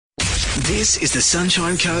This is the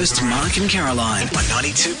Sunshine Coast, Mark and Caroline on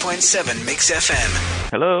 92.7 Mix FM.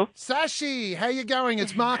 Hello. Sashi, how you going?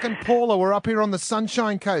 It's Mark and Paula. We're up here on the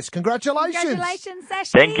Sunshine Coast. Congratulations. Congratulations,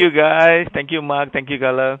 Sashi. Thank you, guys. Thank you, Mark. Thank you,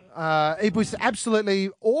 Gala. It was absolutely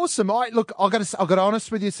awesome. I got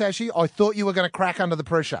honest with you, Sashi. I thought you were going to crack under the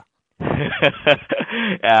pressure.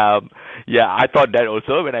 Yeah, I thought that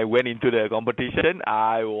also. When I went into the competition,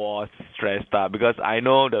 I was stressed out because I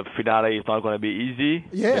know the finale is not going to be easy.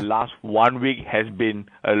 Yeah. The last 1 week has been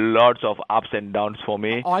a lot of ups and downs for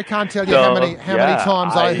me. I can't tell you how many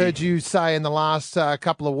times I heard you say in the last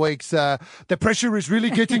couple of weeks, the pressure is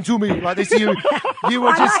really getting to me. Like this, you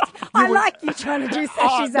were just... I like you trying to do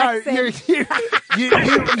Sashi's accent.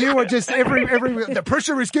 You were just every the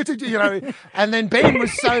pressure is getting to you, and then Ben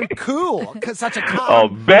was so cool, such a calm. Oh,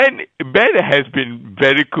 Ben has been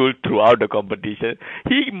very cool throughout the competition.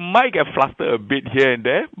 He might get flustered a bit here and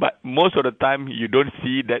there, but most of the time you don't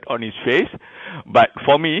see that on his face. But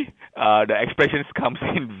for me, the expressions comes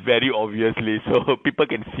in very obviously, so people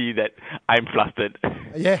can see that I'm flustered.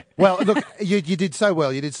 Yeah. Well, look, you did so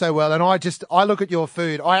well. You did so well. And I look at your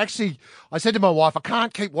food. I said to my wife, I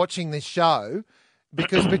can't keep watching this show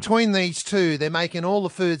because between these two, they're making all the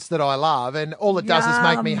foods that I love, and all it does is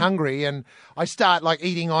make me hungry, and I start like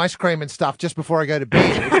eating ice cream and stuff just before I go to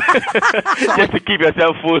bed. Just to keep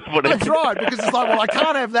yourself full for the That's right, because it's like, well, I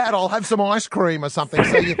can't have that. I'll have some ice cream or something.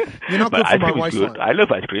 So you're not good for my waistline. I love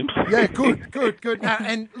ice creams. Yeah, good.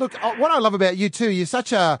 And look, what I love about you too, you're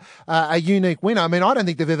such a unique winner. I mean, I don't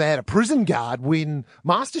think they've ever had a prison guard win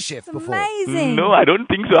MasterChef before. Amazing. No, I don't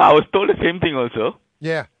think so. I was told the same thing also.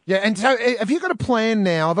 Yeah. And so have you got a plan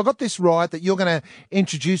now? Have I got this right that you're going to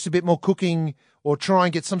introduce a bit more cooking or try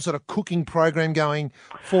and get some sort of cooking program going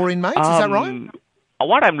for inmates? Is that right?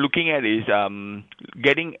 What I'm looking at is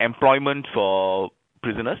getting employment for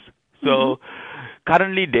prisoners. So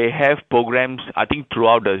currently they have programs, I think,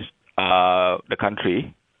 throughout the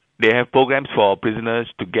country. They have programs for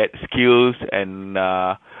prisoners to get skills and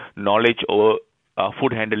knowledge over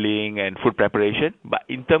food handling and food preparation. But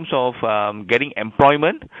in terms of getting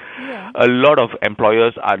employment, a lot of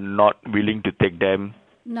employers are not willing to take them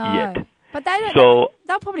yet. But they'll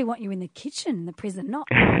probably want you in the kitchen in the prison, not.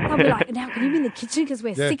 They'll be like, now can you be in the kitchen because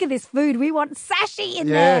we're sick of this food. We want Sashi in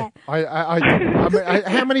there. I mean,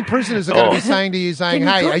 how many prisoners are going to be saying to you,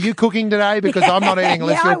 hey, are you cooking today? Because I'm not eating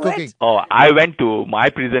unless you're cooking. Oh, I went to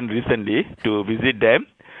my prison recently to visit them.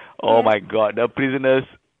 Oh, my God. The prisoners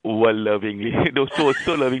were lovingly. They were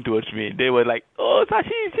so loving towards me. They were like, oh, Sashi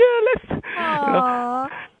is here.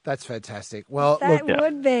 Let's... That's fantastic. Well, that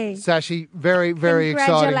would be. Sashi, very, very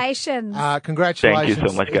exciting. Congratulations. Thank you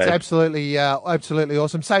so much, guys. It's absolutely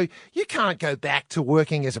awesome. So you can't go back to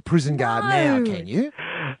working as a prison guard now, can you?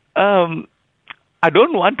 I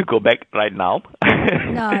don't want to go back right now.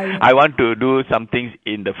 No. I want to do some things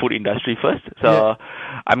in the food industry first. So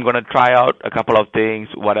I'm going to try out a couple of things,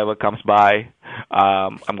 whatever comes by.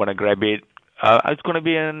 I'm going to grab it. It's going to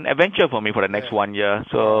be an adventure for me for the next 1 year.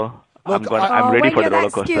 So Look, I'm ready for the roller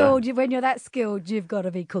coaster. When you're that skilled, you've got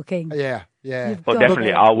to be cooking. Yeah. Oh,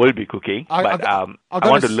 definitely, I will be cooking. But I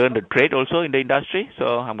want to learn the trade also in the industry. So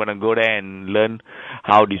I'm going to go there and learn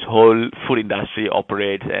how this whole food industry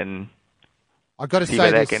operates and I've got to see say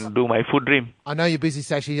whether this. I can do my food dream. I know you're busy,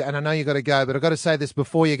 Sashi, and I know you've got to go, but I've got to say this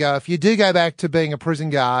before you go. If you do go back to being a prison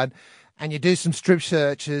guard and you do some strip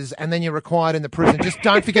searches and then you're required in the prison, just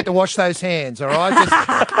don't forget to wash those hands, all right?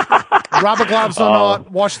 Just rubber gloves or not,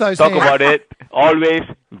 wash those hands. Talk about it. Always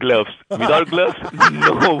gloves. Without gloves,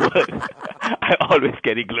 no work. I always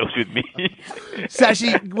carry gloves with me.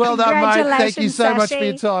 Sashi, well done, mate. Thank you so much for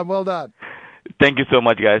your time. Well done. Thank you so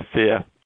much, guys. See ya.